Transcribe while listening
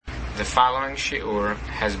The following shiur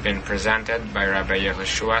has been presented by Rabbi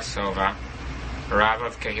Yehoshua Sova, Rav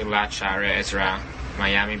of Kehilat Sha'arei Ezra,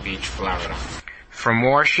 Miami Beach, Florida. For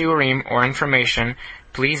more shiurim or information,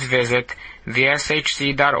 please visit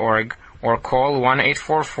theshc.org or call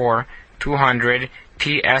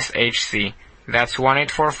 1-844-200-PSHC. That's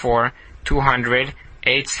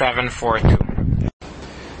 1-844-200-8742.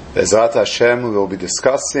 Be'ezrat Hashem, we will be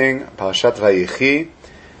discussing Parashat Vayechi,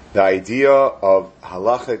 the idea of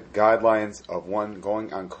halachic guidelines of one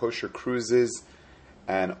going on kosher cruises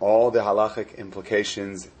and all the halachic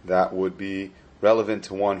implications that would be relevant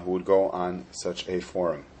to one who would go on such a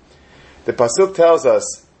forum. The pasuk tells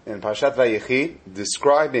us in Parashat Vayechi,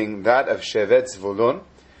 describing that of Shevet Zvulun, it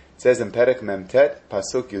says in Perek Memtet,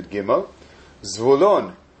 pasuk Yud Gimel,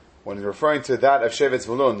 Zvulun, when referring to that of Shevet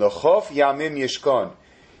Zvulun, L'chof Yamim Yishkon,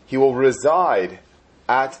 he will reside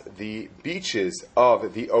at the beaches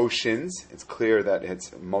of the oceans. It's clear that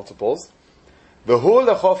it's multiples. V'hu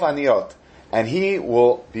lechof aniot, and he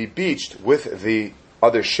will be beached with the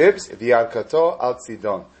other ships. V'yarkato al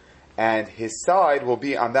Sidon, and his side will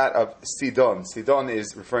be on that of Sidon. Sidon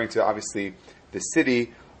is referring to obviously the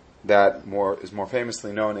city that is more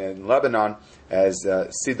famously known in Lebanon as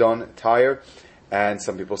Sidon, Tyre. And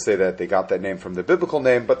some people say that they got that name from the biblical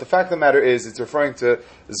name, but the fact of the matter is it's referring to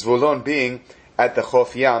Zvulun being at the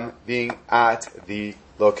Chof Yam, being at the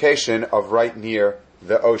location of right near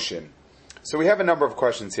the ocean. So we have a number of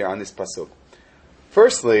questions here on this pasuk.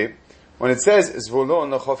 Firstly, when it says Zvulun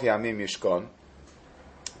l'chof yamim yishkon,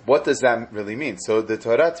 what does that really mean? So the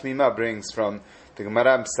Torah Tmima brings from the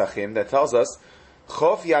Gemara Psachim that tells us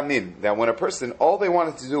Chof Yamim, that when a person, all they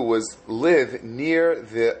wanted to do was live near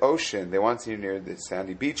the ocean, they wanted to be near the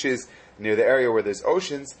sandy beaches, near the area where there's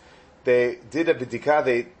oceans, they did a bidika,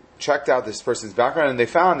 they checked out this person's background, and they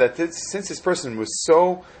found that since this person was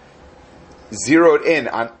so zeroed in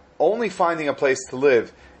on only finding a place to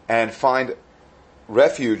live and find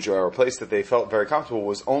refuge or a place that they felt very comfortable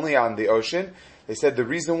was only on the ocean, they said the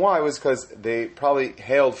reason why was because they probably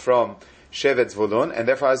hailed from Shevet Zvulun, and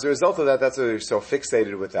therefore as a result of that, that's why they're so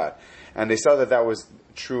fixated with that. And they saw that that was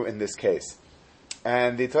true in this case.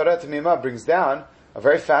 And the Torah Tamimah brings down a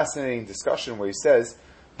very fascinating discussion where he says,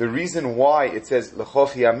 the reason why it says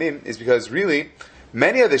L'chof Yamim is because really,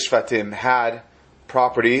 many of the Shvatim had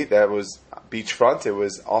property that was beachfront, it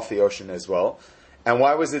was off the ocean as well. And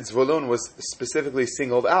why was it Zvulun was specifically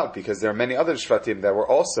singled out? Because there are many other Shvatim that were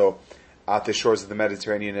also at the shores of the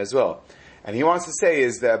Mediterranean as well. And he wants to say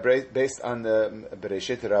is that based on the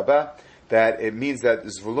Bereshit Rabbah, that it means that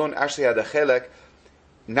Zvulun actually had a chelek,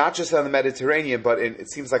 not just on the Mediterranean, but it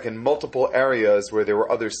seems like in multiple areas where there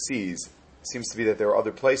were other seas. It seems to be that there were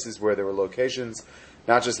other places where there were locations,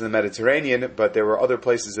 not just in the Mediterranean, but there were other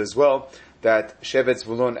places as well, that Shevet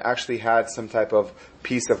Zvulun actually had some type of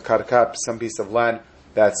piece of karka, some piece of land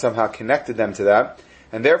that somehow connected them to that.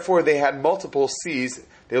 And therefore they had multiple seas.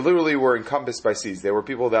 They literally were encompassed by seas. They were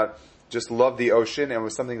people that just loved the ocean and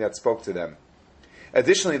was something that spoke to them.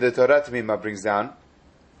 Additionally, the Torah Tamimah brings down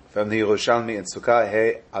from the Yerushalmi in Sukkah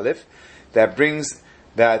He Aleph that brings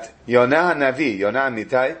that Yonah Navi, Yonah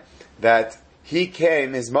Mitai, that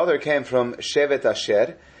his mother came from Shevet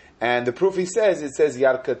Asher, and the proof it says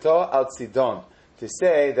Yarkato al Sidon. To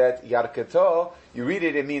say that Yarkato, you read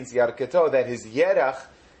it, it means Yarkato, that his Yerach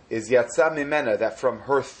is Yatsa Mimena, that from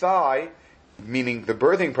her thigh, meaning the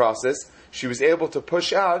birthing process, she was able to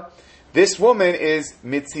push out. This woman is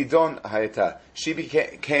Mitzidon Hayata. She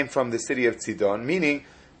came from the city of Tzidon, meaning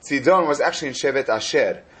Tzidon was actually in Shevet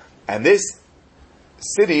Asher. And this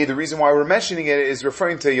city, the reason why we're mentioning it is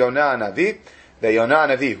referring to Yonah Navi, the Yonah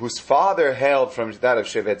Navi, whose father hailed from that of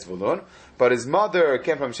Shevet Zvulun, but his mother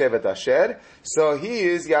came from Shevet Asher, so he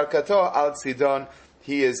is Yarkato al Tzidon.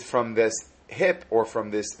 He is from this hip, or from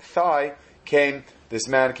this thigh, this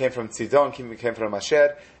man came from Tzidon, came from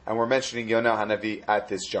Asher, and we're mentioning Yonah Hanavi at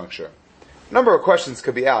this juncture. A number of questions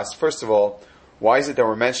could be asked. First of all, why is it that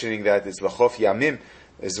we're mentioning that it's L'chof Yamim?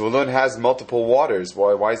 Zvulun has multiple waters.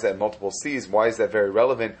 Why is that multiple seas? Why is that very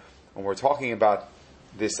relevant when we're talking about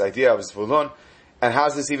this idea of Zvulun? And how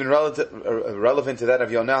is this even relevant to that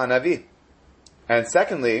of Yonah Hanavi? And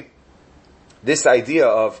secondly, this idea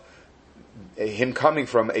of him coming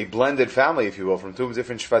from a blended family, if you will, from two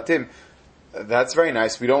different Shvatim, that's very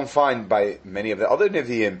nice. We don't find by many of the other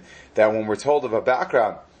Nevi'im that when we're told of a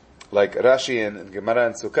background, like Rashi and Gemara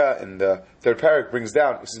and Sukkah in the third parak brings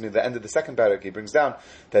down, the end of the second parak, he brings down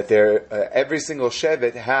that every single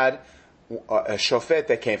Shevet had a Shofet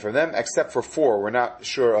that came from them, except for four. We're not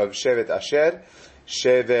sure of Shevet Asher,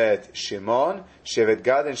 Shevet Shimon, Shevet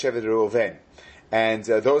Gad, and Shevet Reuven. And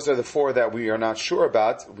those are the four that we are not sure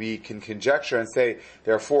about. We can conjecture and say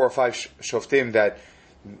there are 4 or 5 shoftim that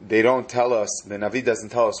they don't tell us, the Navi doesn't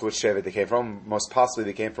tell us which Shevet they came from. Most possibly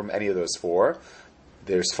they came from any of those 4.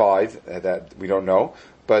 There's 5 that we don't know.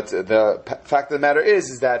 But the fact of the matter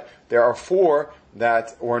is that there are 4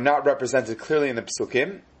 that were not represented clearly in the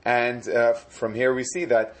Psukim. And from here we see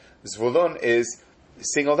that Zvulun is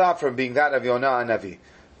singled out from being that of Yonah and Navi.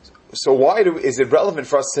 So why is it relevant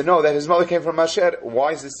for us to know that his mother came from Asher?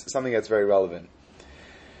 Why is this something that's very relevant?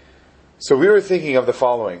 So we were thinking of the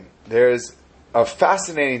following. There's a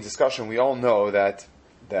fascinating discussion. We all know that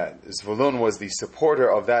Zvulun was the supporter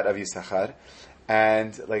of that of Yisachar.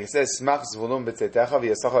 And like it says, Smach Zvulun b'tzetecha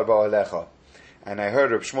v'Yisachar ba'alecha. And I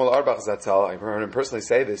heard Reb Shmuel Arbach Zatzal, I heard him personally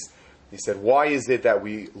say this. He said, why is it that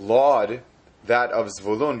we laud that of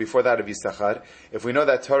Zvulun before that of Yisachar, if we know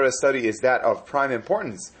that Torah study is that of prime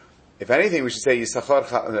importance? If anything, we should say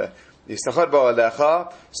Yisachar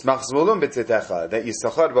ba'alecha, smach Zvulun b'tzetecha. That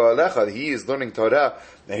Yisachar ba'alecha, he is learning Torah,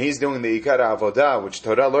 and he's doing the Ikar Avodah, which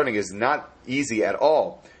Torah learning is not easy at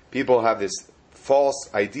all. People have this false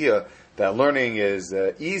idea that learning is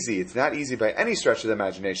easy. It's not easy by any stretch of the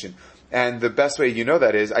imagination. And the best way you know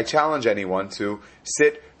that is, I challenge anyone to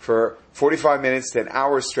sit for 45 minutes to an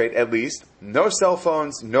hour straight at least, no cell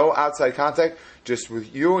phones, no outside contact, just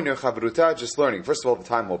with you and your chavruta, just learning. First of all, the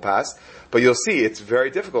time will pass, but you'll see it's very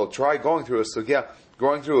difficult. Try going through a sugya,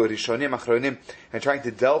 going through a Rishonim, Achronim, and trying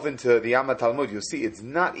to delve into the Yama Talmud. You'll see it's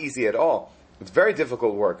not easy at all. It's very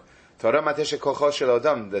difficult work. Torah mateshe kocho shel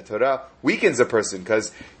adam. The Torah weakens a person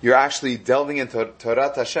because you're actually delving into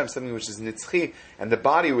Torah Hashem, something which is nitzchi, and the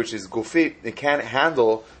body, which is gufi, it can't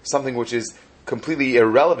handle something which is completely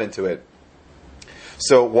irrelevant to it.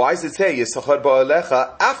 So why does it say Yisachar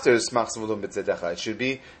ba'alecha after Smach Zvulun b'tzetecha? It should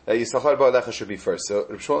be that Yisachar ba'alecha should be first. So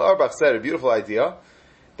Reb Shmuel Arbach said a beautiful idea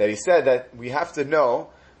that he said that we have to know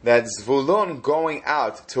that Zvulun going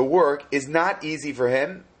out to work is not easy for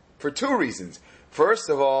him for 2 reasons. First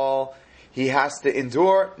of all, he has to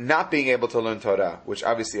endure not being able to learn Torah, which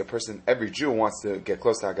obviously every Jew wants to get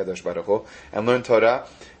close to HaKadosh Baruch Hu and learn Torah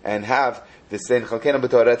and have this Ein Chalkenu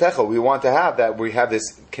B'Torah Techa. We want to have that. We have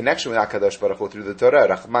this connection with HaKadosh Baruch Hu through the Torah,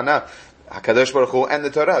 Rachmana. HaKadosh Baruch Hu and the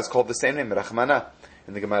Torah is called the same name, Rachmana,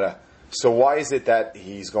 in the Gemara. So why is it that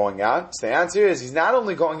he's going out? So the answer is he's not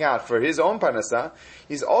only going out for his own parnasa,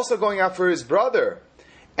 he's also going out for his brother.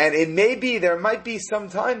 And it may be, there might be some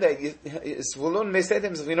time that Zvulun may say to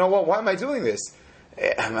himself, you know what, why am I doing this?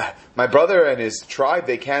 My brother and his tribe,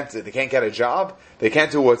 they can't get a job? They can't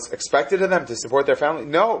do what's expected of them to support their family?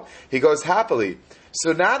 No, he goes happily.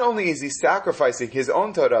 So not only is he sacrificing his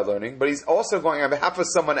own Torah learning, but he's also going on behalf of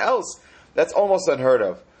someone else. That's almost unheard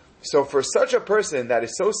of. So for such a person that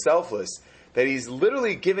is so selfless, that he's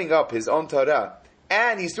literally giving up his own Torah,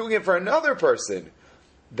 and he's doing it for another person,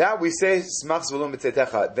 that we say, Smach Zvulun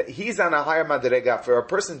b'tzetecha, that he's on a higher madrega. For a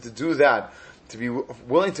person to do that, to be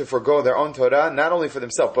willing to forgo their own Torah, not only for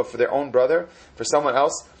themselves, but for their own brother, for someone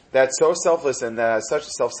else, that's so selfless and has such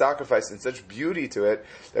self-sacrifice and such beauty to it,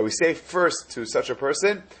 that we say first to such a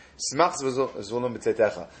person, Smach Zvulun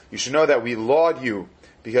b'tzetecha. You should know that we laud you,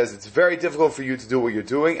 because it's very difficult for you to do what you're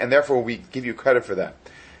doing, and therefore we give you credit for that.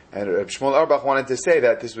 And Reb Shmuel Arbach wanted to say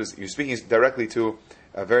that you're speaking directly to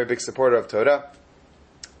a very big supporter of Torah,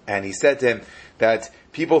 and he said to him that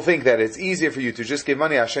people think that it's easier for you to just give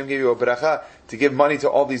money. Hashem gave you a bracha to give money to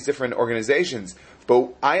all these different organizations.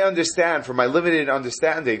 But I understand, from my limited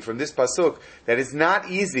understanding from this pasuk, that it's not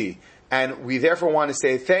easy. And we therefore want to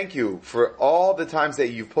say thank you for all the times that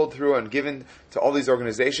you've pulled through and given to all these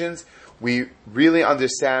organizations. We really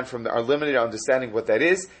understand from our limited understanding what that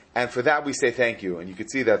is. And for that we say thank you. And you could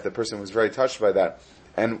see that the person was very touched by that.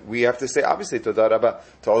 And we have to say, obviously, Todah Rabbah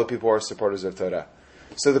to all the people who are supporters of Torah.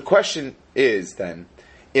 So the question is then,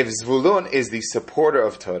 if Zvulun is the supporter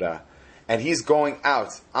of Torah, and he's going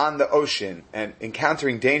out on the ocean and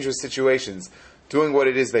encountering dangerous situations, doing what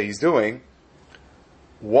it is that he's doing,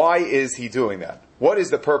 why is he doing that? What is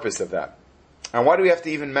the purpose of that? And why do we have to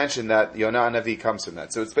even mention that Yonah Navi comes from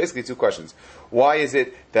that? So it's basically 2 questions. Why is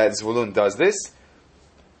it that Zvulun does this?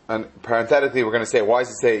 And parenthetically, we're going to say, why does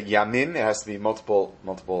it say Yamim? It has to be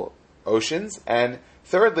multiple oceans. And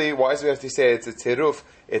thirdly, why do we have to say it's a tiruf?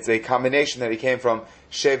 It's a combination that he came from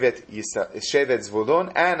Shevet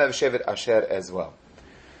Zvulun and of Shevet Asher as well.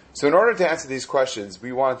 So in order to answer these questions,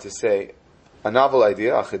 we want to say a novel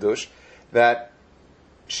idea, a chidush, that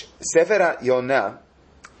Sefer Yonah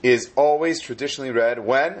is always traditionally read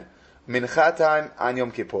when? Mincha time an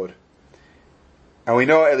Yom Kippur. And we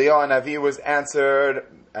know Eliyahu Hanavi was answered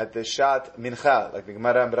at the Shat Mincha, like the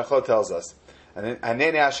Gemara in Brachot tells us. And then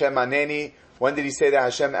Aneni Hashem Aneni When did he say that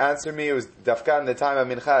Hashem answered me? It was dafka in the time of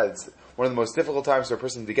mincha. It's one of the most difficult times for a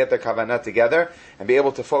person to get their kavanah together and be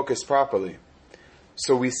able to focus properly.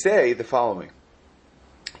 So we say the following.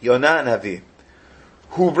 Yonah Navi,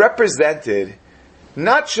 who represented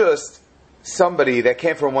not just somebody that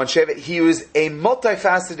came from one shevet, he was a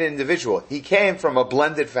multifaceted individual. He came from a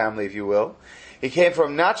blended family, if you will. He came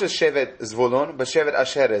from not just shevet Zvulun, but shevet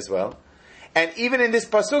Asher as well. And even in this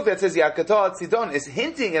pasuk that says Yakatah Tzidon is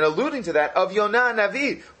hinting and alluding to that of Yonah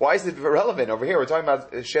Navi. Why is it relevant over here? We're talking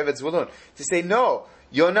about shevet Zvulun. To say no,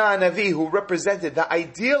 Yonah Navi, who represented the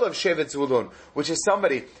ideal of shevet Zvulun, which is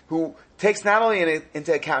somebody who takes not only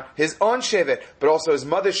into account his own shevet, but also his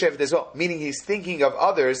mother's shevet as well, meaning he's thinking of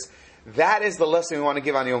others. That is the lesson we want to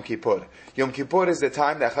give on Yom Kippur. Yom Kippur is the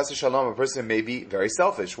time that Chas Shalom, a person may be very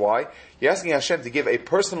selfish. Why? You're asking Hashem to give a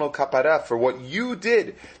personal kapara for what you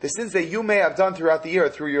did, the sins that you may have done throughout the year,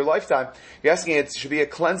 through your lifetime. You're asking it should be a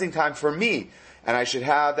cleansing time for me. And I should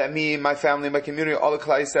have that me, my family, my community, all the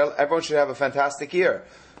Klal Yisrael, everyone should have a fantastic year.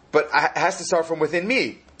 But it has to start from within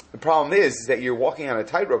me. The problem is that you're walking on a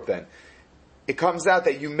tightrope then. It comes out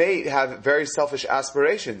that you may have very selfish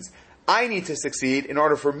aspirations. I need to succeed in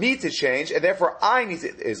order for me to change, and therefore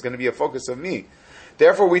is going to be a focus of me.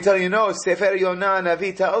 Therefore we tell you, no, Sefer Yonah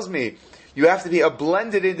Navi tells me, you have to be a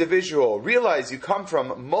blended individual. Realize you come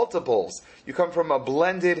from multiples. You come from a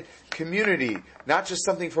blended community, not just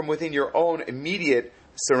something from within your own immediate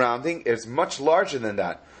surrounding. It's much larger than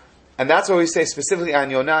that. And that's what we say specifically on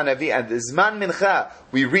Yonah Navi, and the Zman Mincha,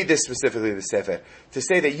 we read this specifically in the Sefer, to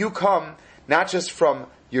say that you come not just from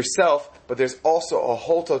yourself, but there's also a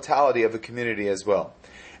whole totality of a community as well.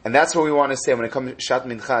 And that's what we want to say when it comes to Shat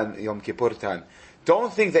Mincha and Yom Kippur time.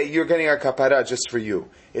 Don't think that you're getting our kapara just for you.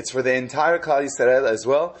 It's for the entire Klal Yisrael as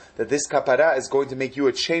well, that this kapara is going to make you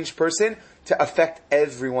a changed person to affect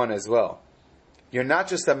everyone as well. You're not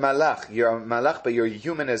just a malach, you're a malach, but you're a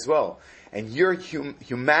human as well. And your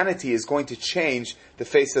humanity is going to change the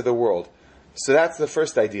face of the world. So that's the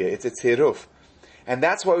first idea. It's a tziruf. And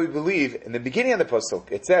that's why we believe, in the beginning of the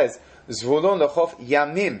pasuk, it says, Zvulun lechof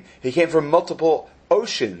yamim. He came from multiple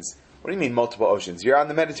oceans. What do you mean multiple oceans? You're on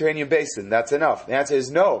the Mediterranean basin. That's enough. The answer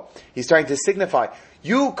is no. He's trying to signify,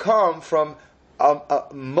 you come from a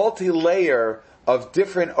multi-layer of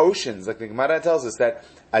different oceans. Like the Gemara tells us that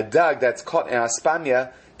a dog that's caught in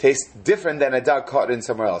Aspania tastes different than a dog caught in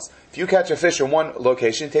somewhere else. If you catch a fish in one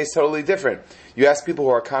location, it tastes totally different. You ask people who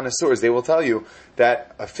are connoisseurs, they will tell you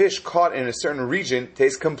that a fish caught in a certain region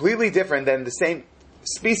tastes completely different than the same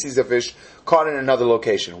species of fish caught in another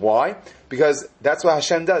location. Why? Because that's what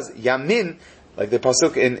Hashem does. Yamim, like the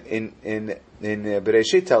pasuk in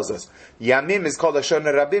Bereshit tells us, Yamim is called Lashon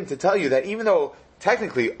Rabim to tell you that even though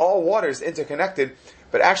technically all water is interconnected,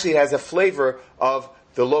 but actually it has a flavor of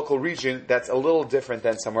the local region that's a little different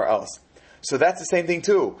than somewhere else. So that's the same thing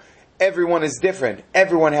too. Everyone is different.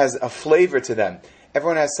 Everyone has a flavor to them.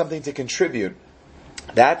 Everyone has something to contribute.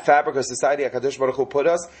 That fabric of society HaKadosh Baruch Hu put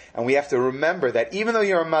us, and we have to remember that even though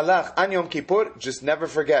you're a malach on Yom Kippur, just never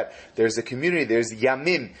forget, there's a community, there's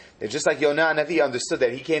yamim. They're just like Yonah Navi understood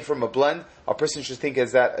that he came from a blend, a person should think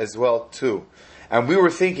as that as well too. And we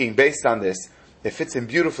were thinking, based on this, it fits in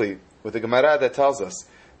beautifully with the Gemara that tells us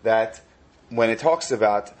that when it talks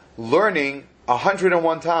about learning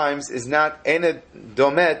 101 times is not ened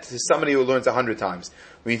domet to somebody who learns 100 times.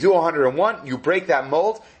 When you do 101, you break that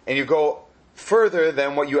mold and you go further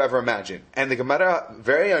than what you ever imagined. And the Gemara,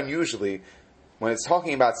 very unusually, when it's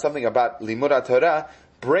talking about something about Limud Torah,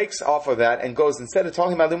 breaks off of that and goes, instead of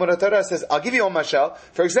talking about Limud Torah, says, I'll give you a mashal.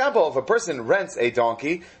 For example, if a person rents a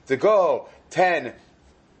donkey to go 10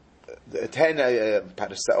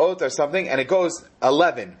 parasaot or something, and it goes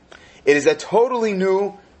 11. It is a totally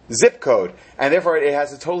new zip code, and therefore it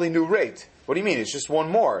has a totally new rate. What do you mean? It's just one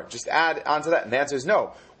more. Just add onto that. And the answer is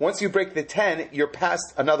no. Once you break the 10, you're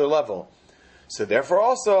past another level. So therefore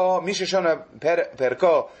also, Mishashona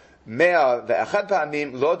Perko Mea ve'achad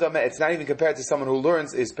pa'amim lo dame. It's not even compared to someone who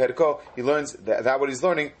learns is Perko. He learns that what he's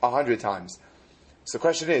learning 100 times. So the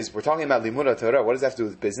question is, we're talking about Limud Torah. What does that have to do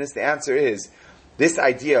with business? The answer is, this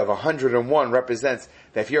idea of 101 represents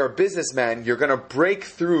that if you're a businessman, you're going to break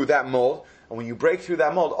through that mold. And when you break through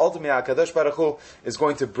that mold, ultimately HaKadosh Baruch Hu is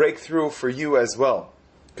going to break through for you as well.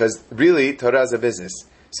 Because really, Torah is a business.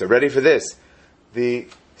 So ready for this. The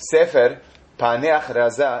Sefer Paneach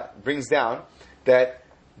Raza brings down that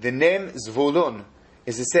the name Zvulun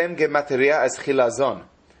is the same gematria as Chilazon.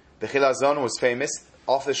 The Chilazon was famous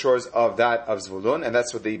off the shores of that of Zvulun, and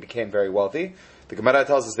that's what they became very wealthy. The Gemara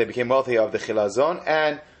tells us they became wealthy of the Chilazon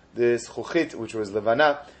and the Zchuchit, which was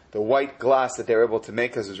Levana, the white glass that they were able to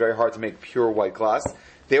make, because it was very hard to make pure white glass.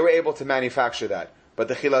 They were able to manufacture that. but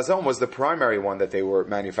the chilazon was the primary one that they were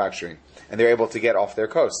manufacturing, and they were able to get off their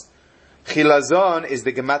coast. Chilazon is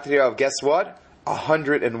the gematria of, guess what?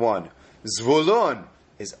 101. Zvulun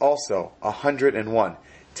is also 101.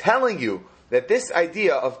 Telling you that this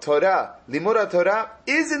idea of Torah, Limura Torah,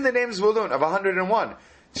 is in the name Zvulun of 101.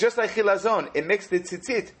 Just like Chilazon, it makes the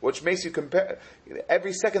tzitzit, which makes you compare,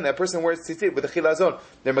 every second that a person wears tzitzit with the Chilazon,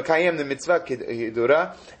 they're Mekayem, the mitzvah,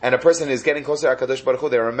 Hidura, and a person is getting closer to HaKadosh Baruch Hu,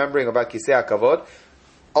 they're remembering about Kisei HaKavod.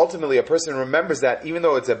 Ultimately, a person remembers that, even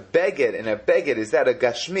though it's a beged, and a beged is that a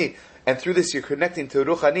gashmi, and through this you're connecting to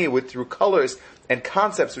Ruchani through colors and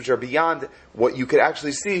concepts which are beyond what you could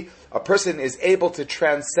actually see. A person is able to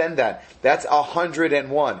transcend that. That's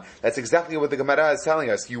 101. That's exactly what the Gemara is telling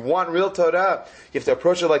us. You want real Torah, you have to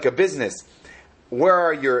approach it like a business. Where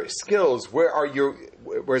are your skills?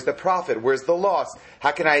 Where's the profit? Where's the loss?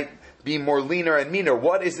 How can I be more leaner and meaner?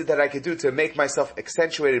 What is it that I could do to make myself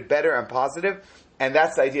accentuated, better, and positive? And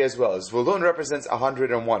that's the idea as well. Zvulun represents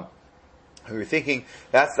 101. We were thinking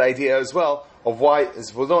that's the idea as well of why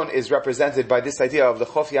Zvulun is represented by this idea of the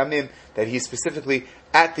Chof Yamim, that he's specifically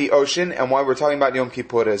at the ocean, and why we're talking about Yom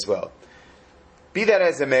Kippur as well. Be that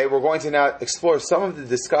as it may, we're going to now explore some of the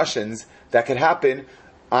discussions that could happen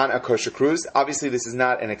on a kosher cruise. Obviously, this is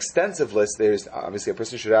not an extensive list. There's obviously a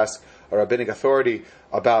person should ask a rabbinic authority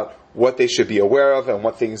about what they should be aware of and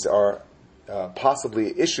what things are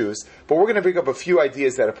possibly issues. But we're going to bring up a few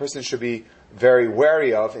ideas that a person should be very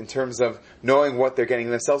wary of in terms of knowing what they're getting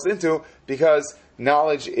themselves into, because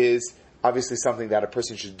knowledge is obviously something that a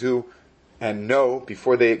person should do and know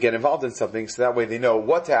before they get involved in something, so that way they know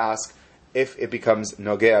what to ask if it becomes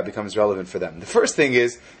nogea, becomes relevant for them. The first thing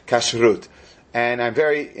is kashrut. And I'm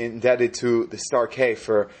very indebted to the Star K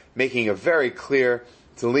for making a very clear,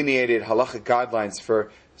 delineated halachic guidelines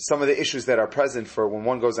for some of the issues that are present for when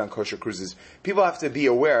one goes on kosher cruises. People have to be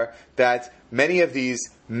aware that many of these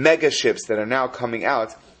mega ships that are now coming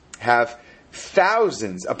out have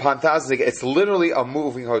thousands upon thousands. It's literally a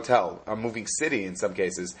moving hotel, a moving city in some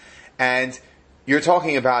cases. And you're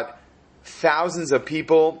talking about thousands of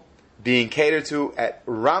people being catered to at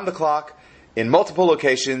around the clock in multiple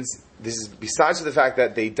locations. This is besides the fact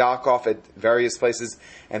that they dock off at various places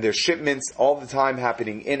and there's shipments all the time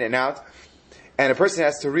happening in and out. And a person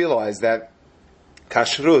has to realize that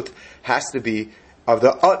kashrut has to be of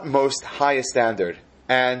the utmost highest standard.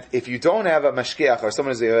 And if you don't have a mashkiach or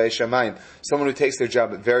someone who's a Yirei Shamayim, someone who takes their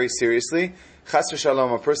job very seriously, chas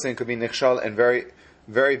v'shalom, a person could be nichshal and very,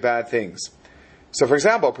 very bad things. So, for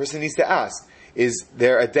example, a person needs to ask, is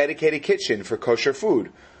there a dedicated kitchen for kosher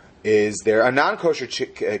food? Is there a non-kosher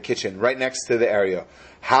kitchen right next to the area?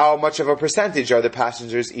 How much of a percentage are the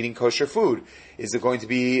passengers eating kosher food? Is it going to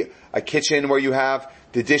be a kitchen where you have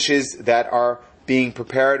the dishes that are being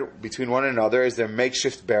prepared between one another? Is there a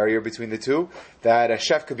makeshift barrier between the two? That a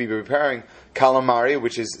chef could be preparing calamari,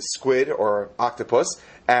 which is squid or octopus,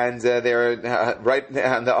 and right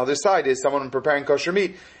on the other side is someone preparing kosher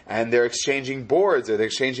meat, and they're exchanging boards or they're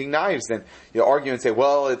exchanging knives. Then you'll argue and say,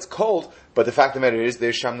 well, it's cold, but the fact of the matter is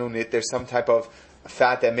there's shamnunit, there's some type of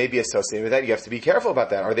fat that may be associated with that. You have to be careful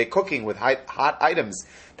about that. Are they cooking with hot items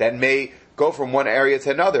that may go from one area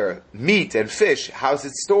to another? Meat and fish, how's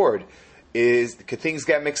it stored? Could things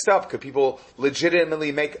get mixed up? Could people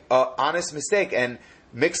legitimately make an honest mistake and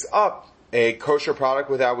mix up a kosher product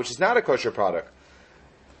which is not a kosher product?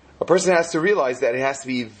 A person has to realize that it has to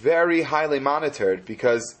be very highly monitored,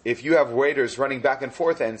 because if you have waiters running back and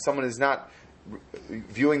forth and someone is not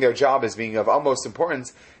viewing their job as being of utmost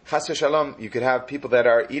importance, chas v'shalom, you could have people that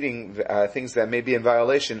are eating things that may be in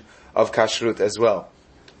violation of kashrut as well.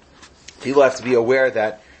 People have to be aware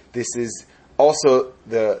that this is also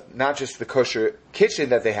not just the kosher kitchen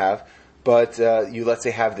that they have, but you, let's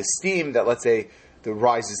say, have the steam that, let's say, that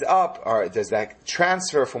rises up, or does that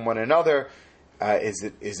transfer from one another? Is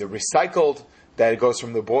it recycled, that it goes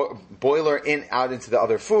from the boiler out into the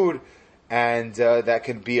other food? And that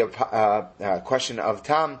could be a question of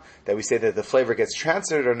tam, that we say that the flavor gets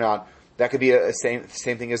transferred or not. That could be a same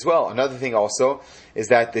thing as well. Another thing also is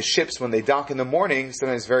that the ships, when they dock in the morning,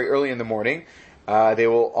 sometimes very early in the morning, they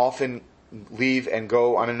will often leave and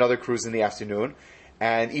go on another cruise in the afternoon.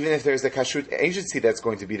 And even if there's a kashrut agency that's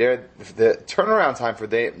going to be there, the turnaround time for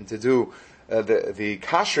them to do the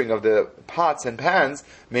koshering of the pots and pans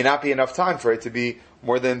may not be enough time for it to be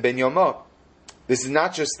more than ben yomo. This is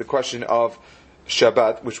not just the question of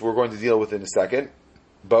Shabbat, which we're going to deal with in a second,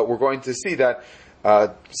 but we're going to see that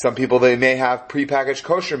some people, they may have prepackaged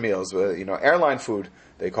kosher meals, airline food,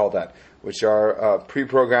 they call that, which are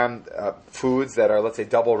pre-programmed foods that are, let's say,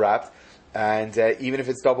 double wrapped. And even if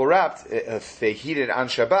it's double wrapped, if they heat it on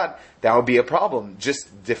Shabbat, that would be a problem.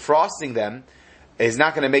 Just defrosting them is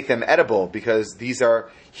not going to make them edible because these are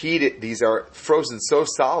heated, these are frozen so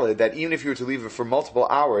solid that even if you were to leave it for multiple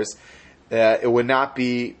hours, it would not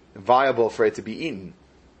be viable for it to be eaten.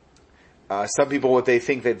 Some people, what they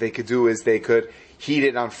think that they could do is they could heat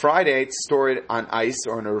it on Friday, store it on ice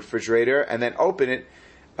or in a refrigerator, and then open it.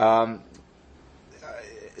 Some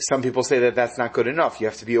people say that that's not good enough. You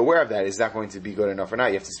have to be aware of that. Is that going to be good enough or not?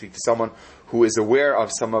 You have to speak to someone who is aware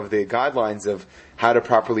of some of the guidelines of how to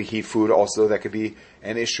properly heat food. Also, that could be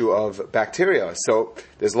an issue of bacteria. So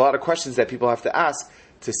there's a lot of questions that people have to ask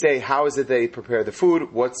to say, how is it they prepare the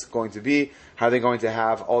food? What's going to be? How are they going to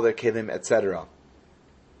have all their kelim, etc.?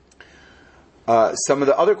 Some of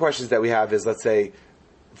the other questions that we have is, let's say,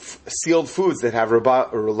 sealed foods that have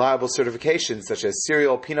reliable certifications, such as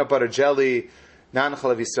cereal, peanut butter, jelly,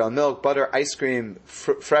 non-Chalav Yisrael milk, butter, ice cream,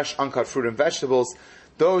 fresh uncut fruit and vegetables.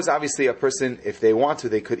 Those, obviously, a person, if they want to,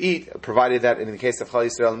 they could eat, provided that in the case of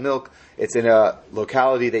Chalav Yisrael milk, it's in a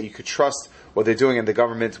locality that you could trust what they're doing and the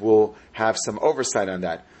government will have some oversight on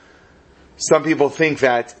that. Some people think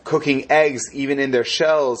that cooking eggs, even in their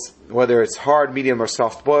shells, whether it's hard, medium, or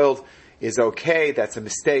soft-boiled, is okay. That's a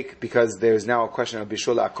mistake because there's now a question of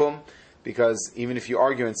Bishul Akum, because even if you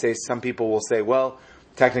argue and say, some people will say, well,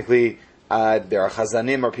 technically, there are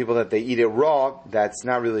chazanim or people that they eat it raw. That's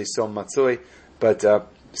not really so matzui, but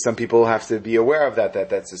some people have to be aware of that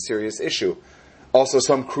that's a serious issue. Also,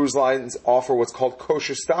 some cruise lines offer what's called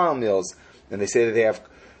kosher style meals, and they say that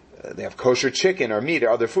they have kosher chicken or meat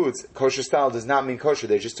or other foods. Kosher style does not mean kosher.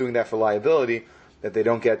 They're just doing that for liability, that they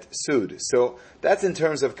don't get sued. So that's in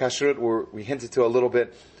terms of kashrut, where we hinted to a little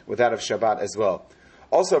bit with that of Shabbat as well.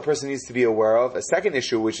 Also, a person needs to be aware of a second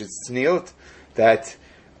issue, which is tzniut, that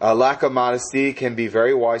lack of modesty can be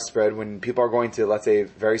very widespread when people are going to, let's say,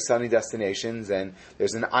 very sunny destinations and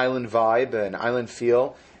there's an island vibe, an island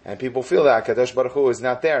feel, and people feel that Kadosh Baruch Hu is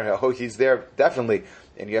not there. Oh, he's there, definitely.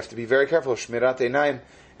 And you have to be very careful, Shmirat Einayim.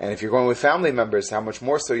 And if you're going with family members, how much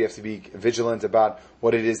more so you have to be vigilant about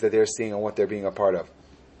what it is that they're seeing and what they're being a part of.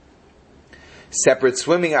 Separate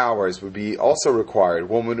swimming hours would be also required.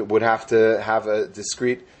 One would have to have a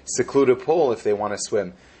discreet, secluded pool if they want to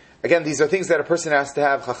swim. Again, these are things that a person has to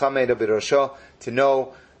have to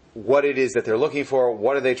know what it is that they're looking for,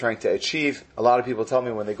 what are they trying to achieve. A lot of people tell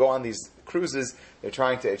me when they go on these cruises, they're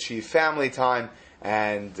trying to achieve family time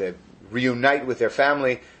and reunite with their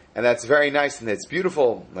family, and that's very nice and it's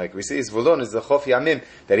beautiful. Like we see, Zvulun is the Chof Yamim,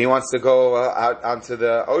 that he wants to go out onto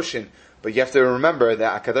the ocean, but you have to remember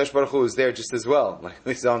that HaKadosh Baruch Hu is there just as well. Like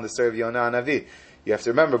we saw in the story of Yonah Hanavi. You have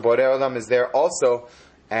to remember, Borei Olam is there also.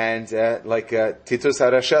 And like Titus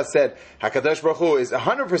HaRasha said, HaKadosh Baruch Hu is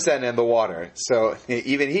 100% in the water. So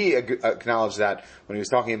even he acknowledged that when he was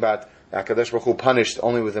talking about HaKadosh Baruch Hu punished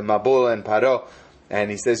only with the Mabul and Paro.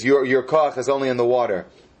 And he says, your koach is only in the water.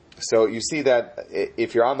 So you see that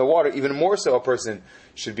if you're on the water, even more so a person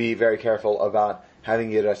should be very careful about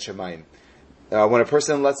having Yirat Shamayim. When a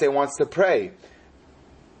person, let's say, wants to pray,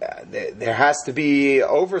 there has to be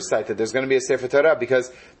oversight that there's going to be a Sefer Torah,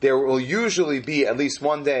 because there will usually be at least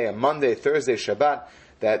one day, a Monday, Thursday, Shabbat,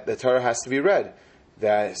 that the Torah has to be read.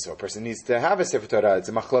 So a person needs to have a Sefer Torah. It's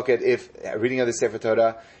a machloket if reading of the Sefer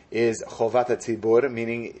Torah is chovat tzibur,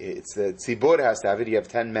 meaning it's the tzibur has to have it. You have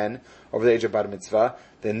 10 men over the age of bar mitzvah,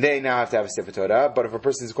 then they now have to have a Sefer Torah. But if a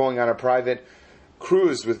person is going on a private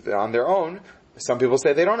cruise on their own, some people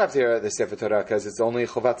say they don't have to hear the Sefer Torah because it's only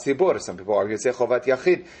chovat tzibur. Some people argue say chovat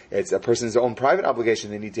yachid. It's a person's own private obligation.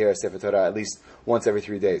 They need to hear a Sefer Torah at least once every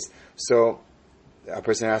 3 days. So a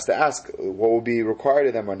person has to ask what will be required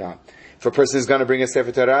of them or not. If a person is going to bring a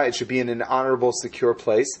Sefer Torah, it should be in an honorable, secure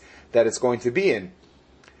place that it's going to be in.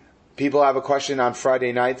 People have a question on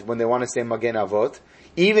Friday night when they want to say Magen Avot.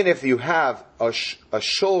 Even if you have a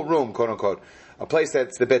shul room, quote unquote, a place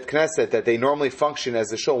that's the Bet Knesset, that they normally function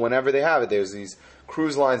as a shul whenever they have it. There's these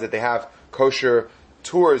cruise lines that they have kosher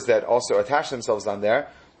tours that also attach themselves on there.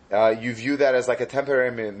 You view that as like a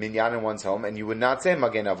temporary minyan in one's home, and you would not say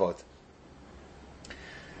Magen Avot.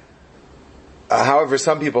 However,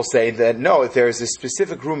 some people say that no, if there is a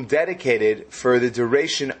specific room dedicated for the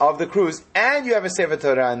duration of the cruise, and you have a Sefer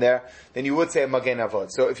Torah in there, then you would say Magen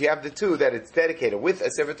Avot. So if you have the two, that it's dedicated with a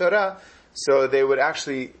Sefer Torah, so they would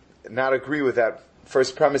actually not agree with that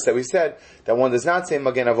first premise that we said, that one does not say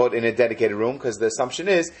Magen Avot in a dedicated room, because the assumption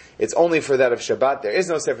is it's only for that of Shabbat. There is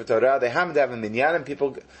no Sefer Torah. They happen to have a minyan, and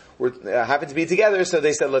people happen to be together, so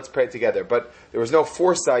they said let's pray together. But there was no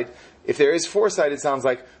foresight. If there is foresight, it sounds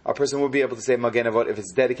like a person would be able to say Magen Avot if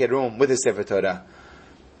it's a dedicated room with a Sefer Torah.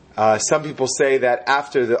 Some people say that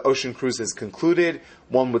after the ocean cruise is concluded,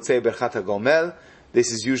 one would say Berchat HaGomel.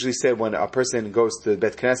 This is usually said when a person goes to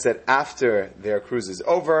Bet Knesset after their cruise is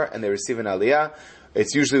over and they receive an aliyah.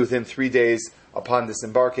 It's usually within 3 days upon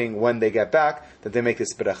disembarking, when they get back, that they make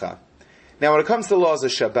this bracha. Now, when it comes to laws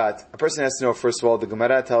of Shabbat, a person has to know, first of all, the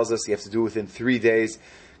Gemara tells us you have to do it within 3 days,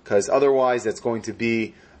 because otherwise it's going to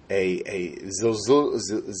be a zilzul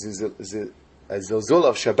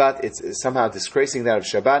of Shabbat. It's somehow disgracing that of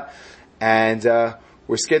Shabbat, and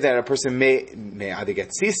we're scared that a person may either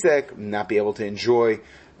get seasick, not be able to enjoy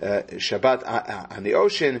Shabbat on the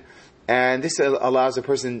ocean, and this allows a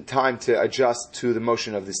person time to adjust to the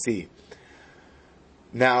motion of the sea.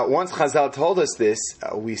 Now, once Chazal told us this,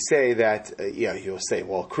 we say that, you'll say,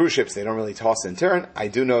 well, cruise ships, they don't really toss and turn. I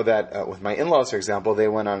do know that with my in-laws, for example, they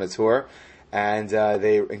went on a tour, and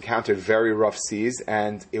they encountered very rough seas,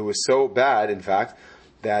 and it was so bad, in fact,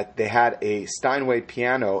 that they had a Steinway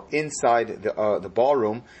piano inside the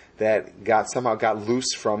ballroom that somehow got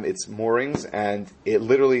loose from its moorings, and it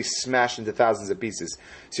literally smashed into thousands of pieces.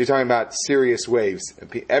 So you're talking about serious waves.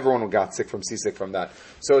 Everyone got seasick from that.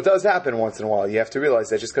 So it does happen once in a while. You have to realize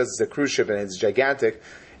that just because it's a cruise ship and it's gigantic,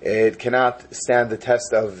 it cannot stand the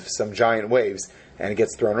test of some giant waves, and it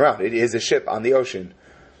gets thrown around. It is a ship on the ocean.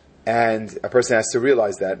 And a person has to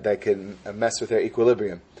realize that can mess with their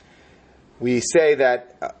equilibrium. We say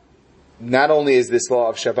that not only is this law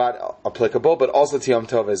of Shabbat applicable, but also to Yom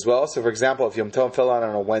Tov as well. So, for example, if Yom Tov fell out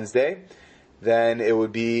on a Wednesday, then it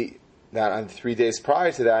would be that on 3 days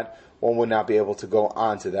prior to that, one would not be able to go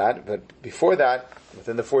on to that. But before that,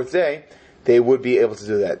 within the 4th day, they would be able to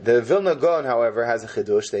do that. The Vilna Gaon, however, has a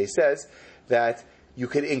chidush that he says that you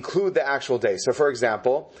can include the actual day. So, for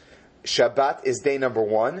example, Shabbat is day number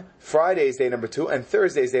 1, Friday is day number 2, and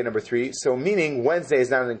Thursday is day number 3. So, meaning Wednesday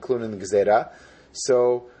is not included in the Gezerah.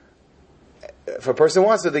 So, if a person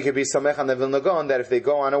wants to, they could be samech on the Vilna Gaon that if they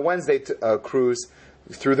go on a Wednesday cruise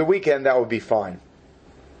through the weekend, that would be fine.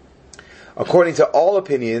 According to all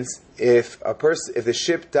opinions, if the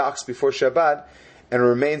ship docks before Shabbat and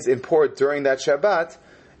remains in port during that Shabbat,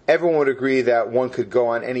 everyone would agree that one could go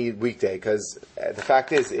on any weekday, because the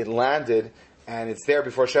fact is, it landed and it's there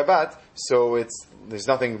before Shabbat, so there's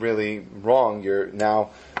nothing really wrong. You're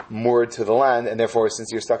now moored to the land, and therefore, since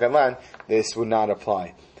you're stuck on land, this would not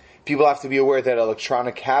apply. People have to be aware that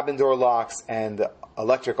electronic cabin door locks and the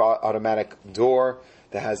electric automatic door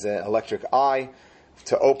that has an electric eye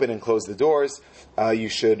to open and close the doors, you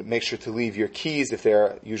should make sure to leave your keys. If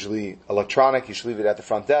they're usually electronic, you should leave it at the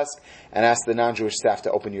front desk and ask the non-Jewish staff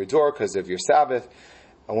to open your door because of your Sabbath.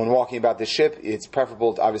 And when walking about the ship, it's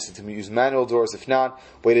preferable obviously to use manual doors. If not,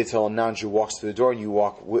 wait until a non-Jew walks through the door and you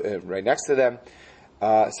walk right next to them.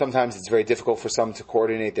 Sometimes it's very difficult for some to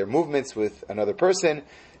coordinate their movements with another person.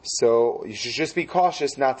 So you should just be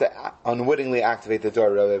cautious not to unwittingly activate the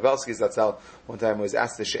door. Rabbi Belsky Zatzal one time was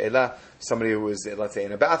asked the she'elah, somebody who was, let's say,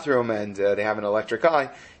 in a bathroom and they have an electric eye.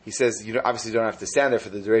 He says, you obviously don't have to stand there for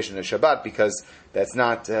the duration of Shabbat because that's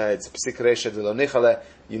not, it's psik reisha de lo nichale.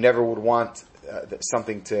 You never would want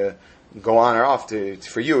something to go on or off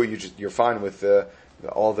for you. You're fine with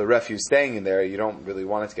all the refuse staying in there. You don't really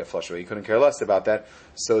want it to get flushed away. You couldn't care less about that.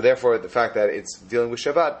 So therefore, the fact that it's dealing with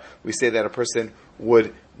Shabbat, we say that a person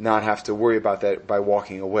would not have to worry about that by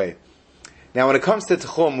walking away. Now, when it comes to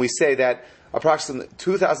Tchum, we say that approximately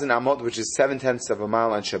 2,000 amot, which is 7/10 of a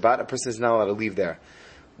mile on Shabbat, a person is not allowed to leave there.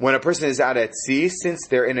 When a person is out at sea, since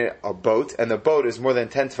they're in a boat, and the boat is more than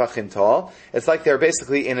 10 tefachim tall, it's like they're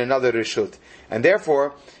basically in another reshut. And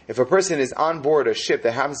therefore, if a person is on board a ship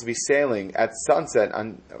that happens to be sailing at sunset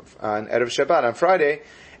on Erev Shabbat, on Friday,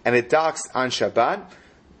 and it docks on Shabbat,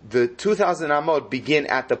 the 2,000 amot begin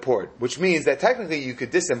at the port, which means that technically you could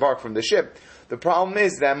disembark from the ship. The problem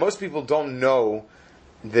is that most people don't know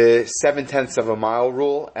the 7/10 of a mile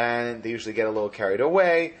rule, and they usually get a little carried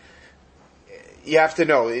away. You have to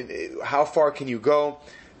know how far can you go.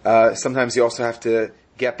 Sometimes you also have to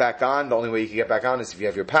get back on. The only way you can get back on is if you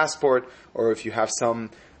have your passport or if you have some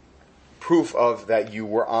proof of that you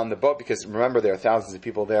were on the boat, because remember there are thousands of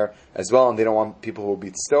people there as well, and they don't want people who will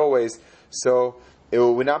be stowaways. So it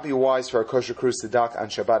would not be wise for a kosher cruise to dock on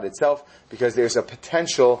Shabbat itself, because there's a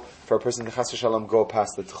potential for a person to chas v'shalom go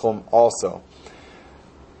past the Tchum also.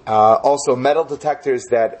 Also, metal detectors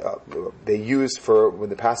that they use for when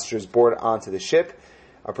the passengers board onto the ship,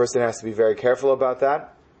 a person has to be very careful about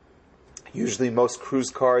that. Usually, most cruise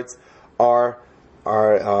cards are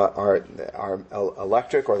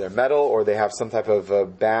electric, or they're metal, or they have some type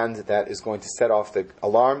of band that is going to set off the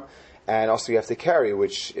alarm. And also, you have to carry,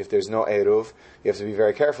 which if there's no eruv, you have to be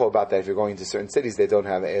very careful about that. If you're going to certain cities, they don't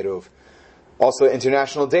have eruv. Also,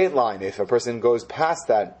 international date line. If a person goes past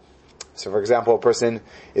that So, for example, a person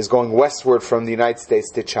is going westward from the United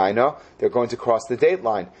States to China. They're going to cross the date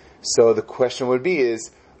line. So the question would be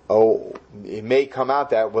it may come out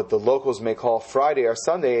that what the locals may call Friday or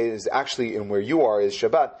Sunday is actually, in where you are, is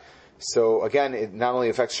Shabbat. So again, it not only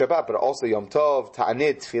affects Shabbat, but also Yom Tov,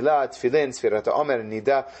 Ta'anit, Tfilah, Tfilin, Sfirat HaOmer, and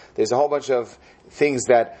Nida. There's a whole bunch of things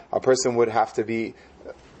that a person would have to be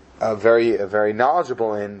very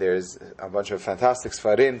knowledgeable in. There's a bunch of fantastic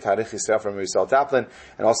Sfarim, Tarikh Yisrael from Yisrael Taplin,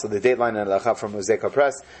 and also the Dateline and Halacha from Mosaica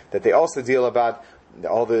Press, that they also deal about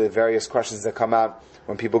all the various questions that come out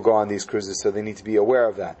when people go on these cruises, so they need to be aware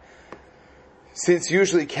of that. Since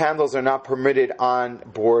usually candles are not permitted on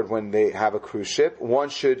board when they have a cruise ship, one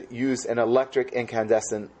should use an electric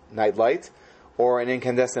incandescent night light or an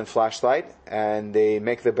incandescent flashlight, and they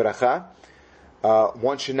make the bracha.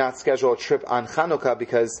 One should not schedule a trip on Chanukah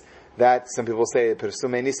because that, some people say,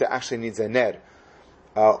 Persumei Nisa actually needs a ner.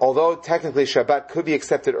 Although technically Shabbat could be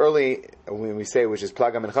accepted early, when we say, which is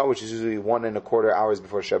Plaga Mincha, which is usually 1.25 hours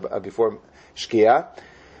before before Shkia.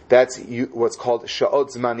 That's what's called Sha'ot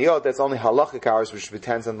Zmaniyot. That's only halachic hours, which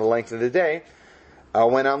depends on the length of the day.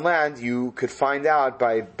 When on land, you could find out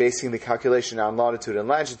by basing the calculation on latitude and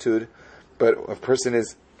longitude, but a person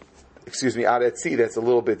is, out at sea, that's a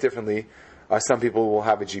little bit differently. Some people will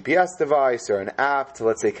have a GPS device or an app to,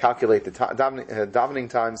 let's say, calculate the davening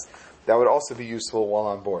times. That would also be useful while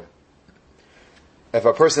on board. If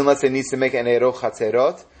a person, let's say, needs to make an Eruch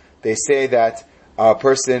Hatzerot, they say that a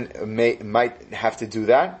person might have to do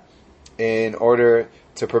that in order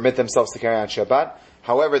to permit themselves to carry on Shabbat.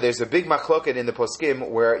 However, there's a big machloket in the poskim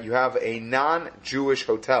where you have a non-Jewish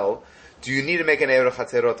hotel. Do you need to make an Eruch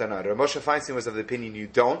Hatzerot or not? Moshe Feinstein was of the opinion you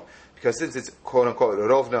don't, because since it's quote-unquote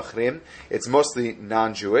Rov Nachrim, it's mostly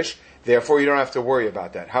non-Jewish, therefore you don't have to worry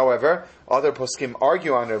about that. However, other poskim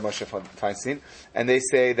argue under Moshe Feinstein, and they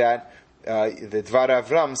say that the Dvar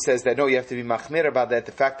Avram says that no, you have to be machmir about that,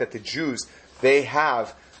 the fact that the Jews, they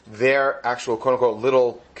have their actual quote-unquote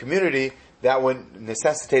little community, that would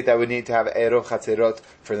necessitate that would need to have Eruch Hatzerot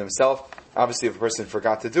for themselves. Obviously, if a person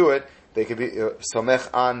forgot to do it, they could be somech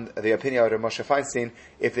on the opinion of Moshe Feinstein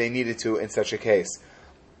if they needed to in such a case.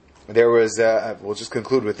 There was, we'll just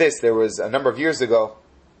conclude with this, there was a number of years ago,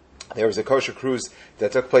 there was a kosher cruise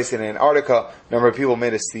that took place in Antarctica. A number of people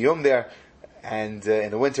made a siyum there, and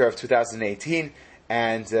in the winter of 2018,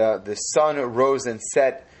 and the sun rose and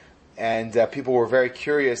set, and people were very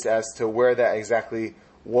curious as to where that exactly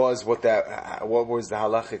was, what was the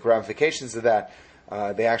halachic ramifications of that.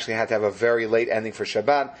 They actually had to have a very late ending for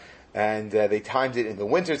Shabbat, and they timed it in the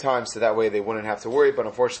winter time, so that way they wouldn't have to worry, but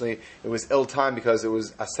unfortunately it was ill-timed because it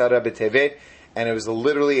was Asara B'Tevet, and it was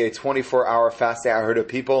literally a 24-hour fast day. I heard of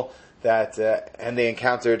people that, and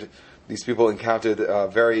these people encountered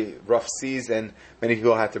very rough seas, and many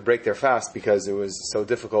people had to break their fast because it was so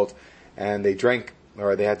difficult, and they drank,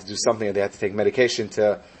 or they had to do something, or they had to take medication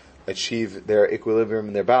to achieve their equilibrium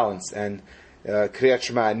and their balance. And Kriyat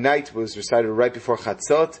Shema at night was recited right before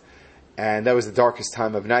Chatzot, and that was the darkest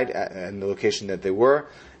time of night and the location that they were.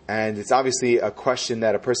 And it's obviously a question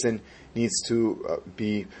that a person needs to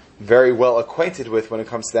be very well acquainted with when it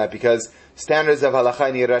comes to that, because standards of halacha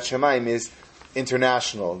and yirat shamayim is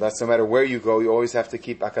international. That's no matter where you go, you always have to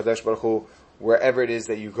keep HaKadosh Baruch Hu wherever it is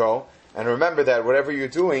that you go. And remember that whatever you're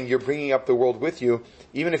doing, you're bringing up the world with you,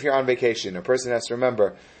 even if you're on vacation. A person has to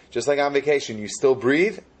remember, just like on vacation, you still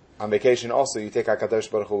breathe. On vacation also, you take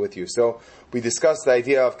HaKadosh Baruch Hu with you. So we discussed the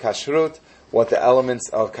idea of kashrut, what the elements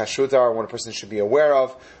of kashrut are, what a person should be aware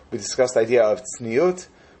of. We discussed the idea of tzniut.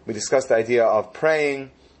 We discussed the idea of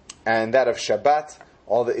praying, and that of Shabbat,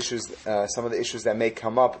 all the issues, some of the issues that may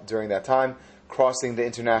come up during that time, crossing the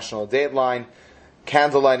international date line,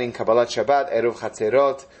 candle lighting, Kabbalat Shabbat, Eruv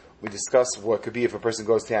Chatzerot. We discussed what could be if a person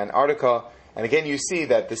goes to Antarctica. And again, you see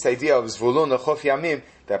that this idea of Zvulun Chof Yamim,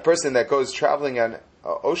 that person that goes traveling on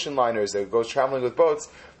ocean liners, that goes traveling with boats,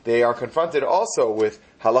 they are confronted also with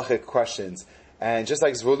halachic questions. And just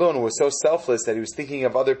like Zvulun was so selfless that he was thinking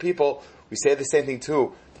of other people, we say the same thing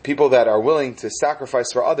too. The people that are willing to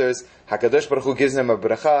sacrifice for others, HaKadosh Baruch Hu gives them a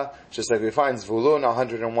bracha, just like we find Zvulun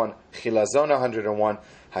 101, Chilazon 101.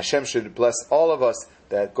 Hashem should bless all of us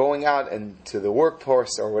that going out and to the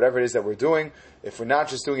workforce or whatever it is that we're doing, if we're not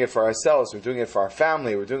just doing it for ourselves, we're doing it for our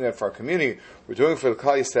family, we're doing it for our community, we're doing it for the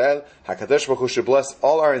Klal Yisrael, HaKadosh Baruch Hu should bless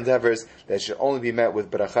all our endeavors that should only be met with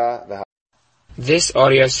bracha. This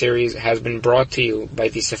audio series has been brought to you by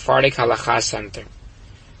the Sephardic Halacha Center.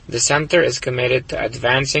 The center is committed to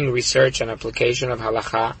advancing research and application of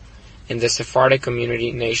Halacha in the Sephardic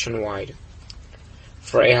community nationwide.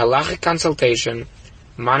 For a halachic consultation,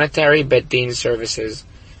 monetary Bet Din services,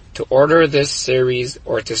 To order this series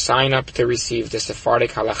or to sign up to receive the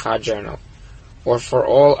Sephardic Halakha Journal, or for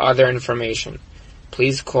all other information,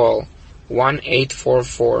 please call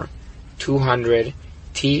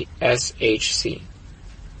 1-844-200-TSHC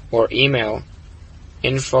or email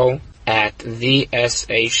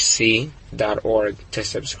info@theshc.org to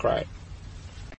subscribe.